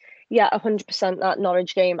 Yeah, 100%. That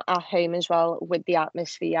Norwich game at home as well with the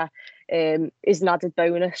atmosphere is an added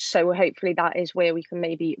bonus. So hopefully that is where we can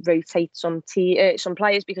maybe rotate some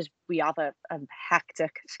players because we have a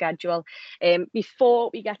hectic schedule. Before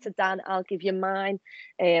we get to Dan, I'll give you mine,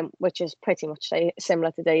 which is pretty much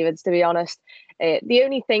similar to David's, to be honest. The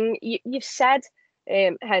only thing you've said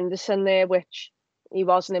Henderson there, which he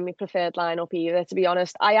wasn't in my preferred lineup either, to be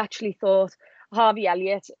honest. I actually thought Harvey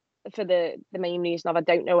Elliott, for the main reason of I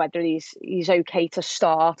don't know whether he's okay to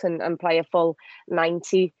start and play a full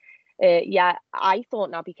 90. Yeah, I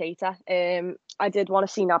thought Naby Keita. I did want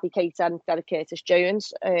to see Naby Keita instead of Curtis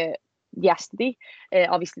Jones yesterday.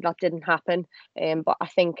 Obviously, that didn't happen. But I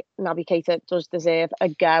think Naby Keita does deserve a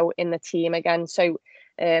go in the team again. So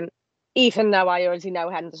even though I already know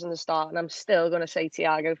Henderson is starting, I'm still going to say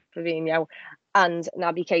Thiago Fabinho and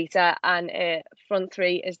Naby Keita. And front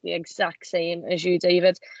three is the exact same as you,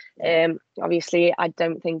 David. Obviously, I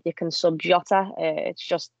don't think you can sub Jota. It's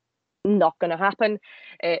just not going to happen.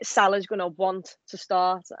 Salah's going to want to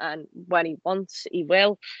start, and when he wants, he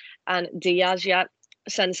will. And Diaz, yeah,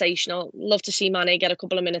 sensational. Love to see Mane get a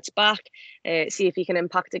couple of minutes back, see if he can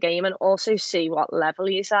impact the game, and also see what level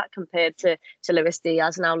he's at compared to Luis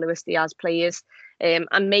Diaz. Now Luis Diaz plays, and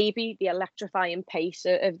maybe the electrifying pace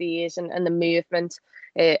of these and the movement.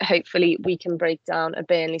 Hopefully, we can break down a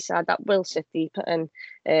Burnley side that will sit deep and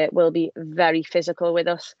will be very physical with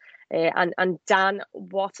us. And Dan,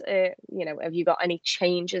 what have you got any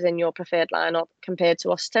changes in your preferred lineup compared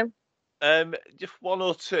to us two? Just one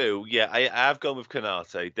or two. Yeah, I've gone with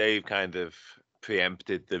Konate. Dave kind of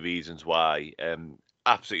preempted the reasons why.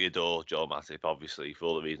 Absolutely adore Joel Matip, obviously, for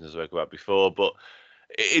all the reasons I spoke about before. But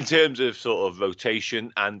in terms of sort of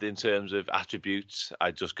rotation and in terms of attributes,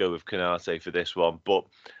 I'd just go with Konate for this one. But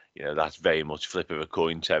that's very much flip of a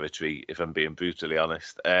coin territory, if I'm being brutally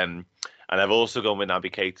honest. And I've also gone with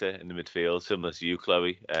Naby Keita in the midfield, similar to you,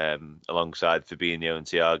 Chloe, alongside Fabinho and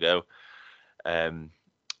Thiago.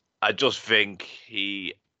 I just think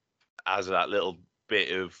he has that little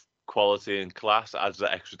bit of quality and class, adds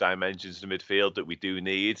that extra dimensions to the midfield that we do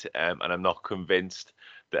need. And I'm not convinced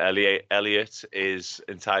that Elliott is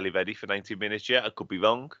entirely ready for 90 minutes yet. I could be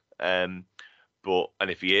wrong. And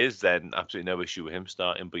if he is, then absolutely no issue with him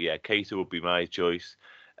starting. But yeah, Keita would be my choice.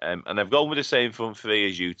 And I've gone with the same front three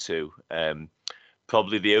as you two.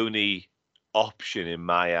 Probably the only option in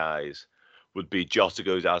my eyes would be Jota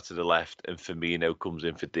goes out to the left and Firmino comes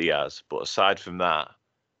in for Diaz. But aside from that,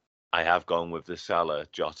 I have gone with the Salah,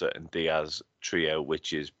 Jota and Diaz trio,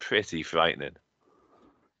 which is pretty frightening.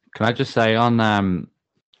 Can I just say on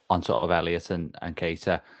sort of Elliott and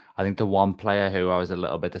Keita, I think the one player who I was a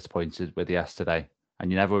little bit disappointed with yesterday,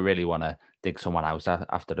 and you never really want to dig someone out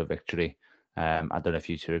after the victory. I don't know if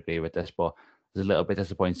you two agree with this, but I was a little bit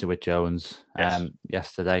disappointed with Jones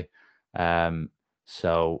yesterday.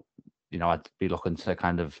 So, I'd be looking to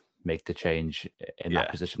kind of make the change in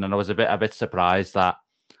that position. And I was a bit surprised that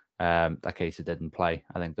Keita didn't play.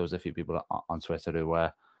 I think there was a few people on Twitter who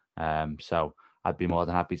were. So I'd be more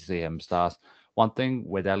than happy to see him start. One thing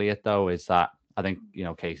with Elliott, though, is that I think,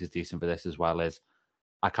 Keita's decent for this as well, is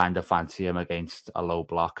I kind of fancy him against a low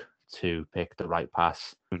block to pick the right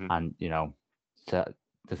pass. Mm-hmm. And,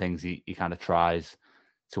 the things he kind of tries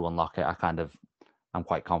to unlock it, I'm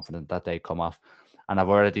quite confident that they come off. And I've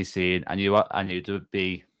already seen, I knew there would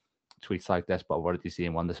be tweets like this, but I've already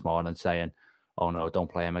seen one this morning saying, oh no, don't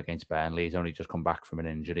play him against Burnley. He's only just come back from an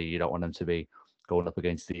injury. You don't want him to be going up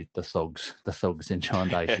against the thugs in Sean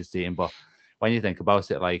Dyche's team. But when you think about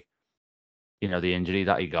it, like, the injury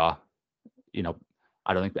that he got,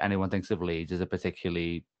 I don't think anyone thinks of Leeds as a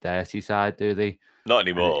particularly dirty side, do they? Not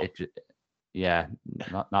anymore.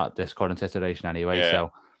 Not this current iteration anyway. Yeah.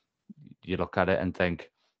 So you look at it and think,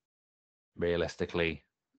 realistically,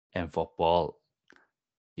 in football,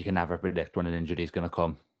 you can never predict when an injury is going to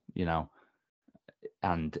come,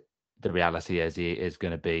 and the reality is he is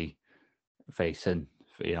going to be facing,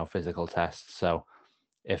 physical tests. So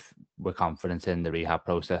if we're confident in the rehab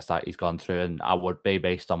process that he's gone through, and I would be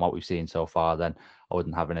based on what we've seen so far, then I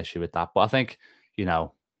wouldn't have an issue with that. But I think,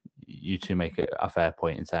 you two make a fair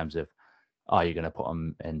point in terms of, are you going to put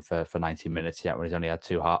him in for 90 minutes yet when he's only had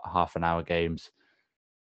two half an hour games?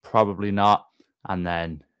 Probably not. And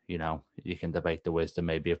then, you can debate the wisdom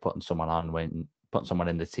maybe of putting someone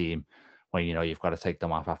in the team when, you've got to take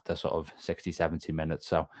them off after sort of 60, 70 minutes.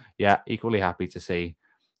 So, yeah, equally happy to see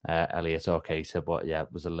Elliott or Keita, but yeah,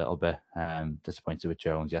 was a little bit disappointed with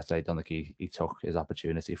Jones yesterday. I don't think he took his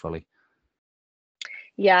opportunity fully.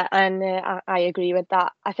 Yeah, and I agree with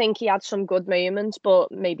that. I think he had some good moments,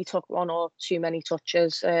 but maybe took one or too many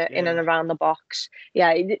touches in and around the box.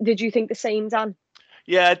 Yeah, did you think the same, Dan?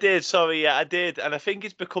 Yeah, I did. Sorry, yeah, I did. And I think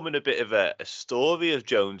it's becoming a bit of a story of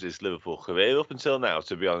Jones's Liverpool career up until now,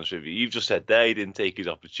 to be honest with you. You've just said there he didn't take his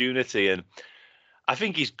opportunity, and I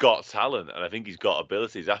think he's got talent and I think he's got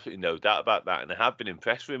ability. There's absolutely no doubt about that. And I have been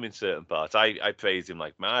impressed with him in certain parts. I praised him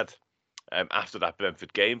like mad after that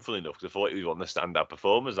Brentford game, funnily enough, because I thought he was one of the standout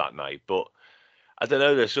performers that night. But I don't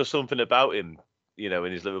know, there's just something about him.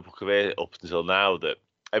 in his Liverpool career up until now, that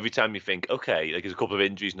every time you think, okay, like there's a couple of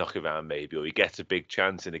injuries knocking around maybe, or he gets a big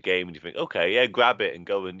chance in a game and you think, okay, yeah, grab it and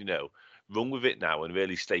go and, run with it now and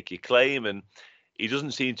really stake your claim. And he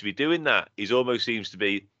doesn't seem to be doing that. He's almost seems to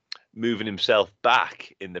be moving himself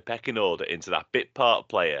back in the pecking order into that bit part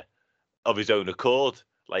player of his own accord.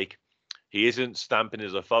 Like, he isn't stamping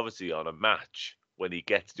his authority on a match when he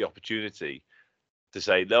gets the opportunity to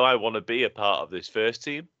say, no, I want to be a part of this first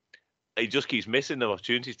team. He just keeps missing the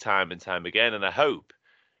opportunities time and time again. And I hope,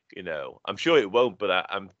 I'm sure it won't, but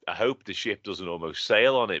I hope the ship doesn't almost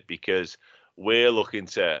sail on it, because we're looking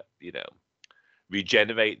to,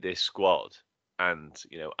 regenerate this squad and,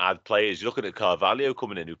 add players. You're looking at Carvalho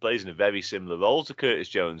coming in, who plays in a very similar role to Curtis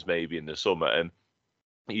Jones maybe in the summer. And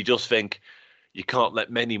you just think you can't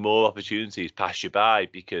let many more opportunities pass you by,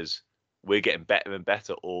 because we're getting better and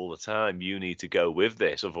better all the time. You need to go with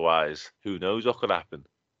this. Otherwise, who knows what could happen.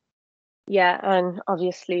 Yeah, and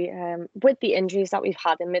obviously with the injuries that we've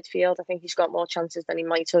had in midfield, I think he's got more chances than he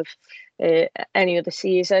might have any other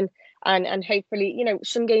season. And hopefully,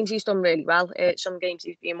 some games he's done really well. Some games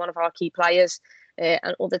he's been one of our key players,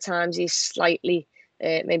 and other times he's slightly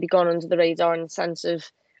maybe gone under the radar in the sense of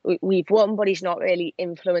we've won, but he's not really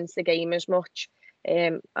influenced the game as much.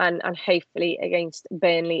 And hopefully against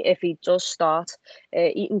Burnley, if he does start,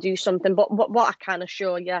 he can do something. But what I can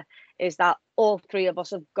assure you is that all three of us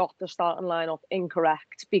have got the starting lineup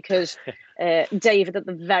incorrect, because David at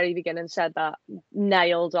the very beginning said that,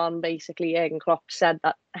 nailed on basically. Jurgen Klopp said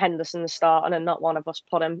that Henderson's starting and not one of us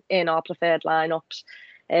put him in our preferred lineups.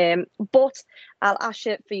 But I'll ask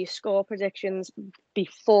you for your score predictions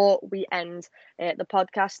before we end the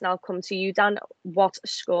podcast. And I'll come to you, Dan. What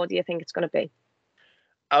score do you think it's going to be?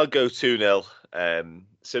 I'll go 2-0,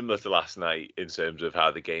 similar to last night in terms of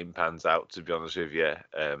how the game pans out, to be honest with you.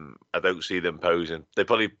 I don't see them posing. They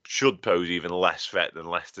probably should pose even less threat than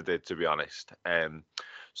Leicester did, to be honest.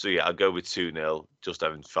 So, yeah, I'll go with 2-0, just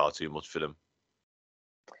having far too much for them.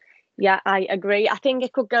 Yeah, I agree. I think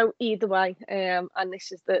it could go either way. And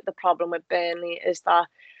this is the problem with Burnley, is that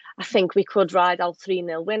I think we could ride out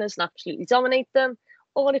 3-0 winners and absolutely dominate them.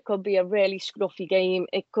 Or it could be a really scruffy game.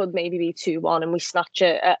 It could maybe be 2-1 and we snatch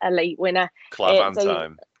a late winner. Clavan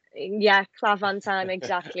time. Yeah, Clavan time,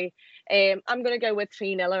 exactly. I'm going to go with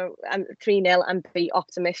 3-0 and be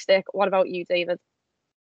optimistic. What about you, David?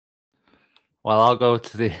 Well, I'll go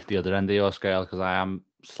to the other end of your scale, because I am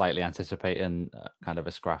slightly anticipating kind of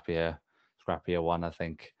a scrappier one. I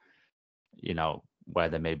think, where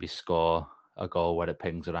they maybe score a goal where it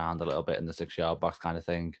pings around a little bit in the 6-yard box kind of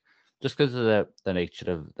thing, just because of the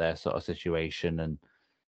nature of their sort of situation.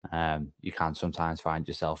 And you can sometimes find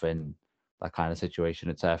yourself in that kind of situation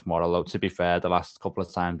at Turf Moor. Although, to be fair, the last couple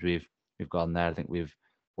of times we've gone there, I think we've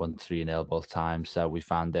won 3-0 both times. So we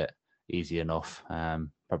found it easy enough,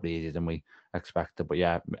 probably easier than we expected. But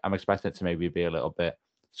yeah, I'm expecting it to maybe be a little bit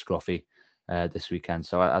scruffy this weekend.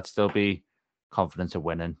 So I'd still be confident of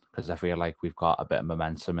winning, because I feel like we've got a bit of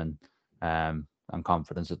momentum and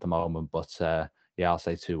confidence at the moment. But yeah, I'll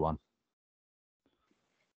say 2-1.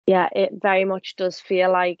 Yeah, it very much does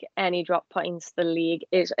feel like any drop points, the league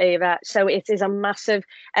is over. So it is a massive,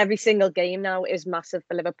 every single game now is massive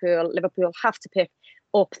for Liverpool. Liverpool have to pick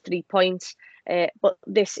up 3 points. But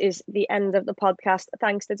this is the end of the podcast.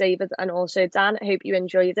 Thanks to David and also Dan. I hope you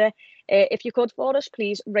enjoyed it. If you could for us,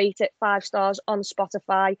 please rate it 5 stars on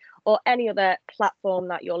Spotify or any other platform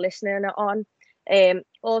that you're listening on.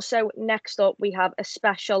 Also, next up, we have a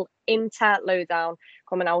special Inter Lowdown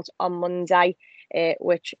coming out on Monday,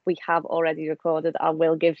 which we have already recorded. I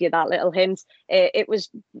will give you that little hint. It was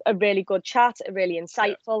a really good chat, really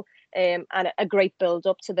insightful, and a great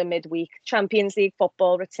build-up to the midweek. Champions League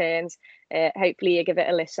football returns. Hopefully you give it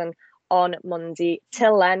a listen on Monday.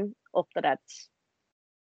 Till then, up the Reds.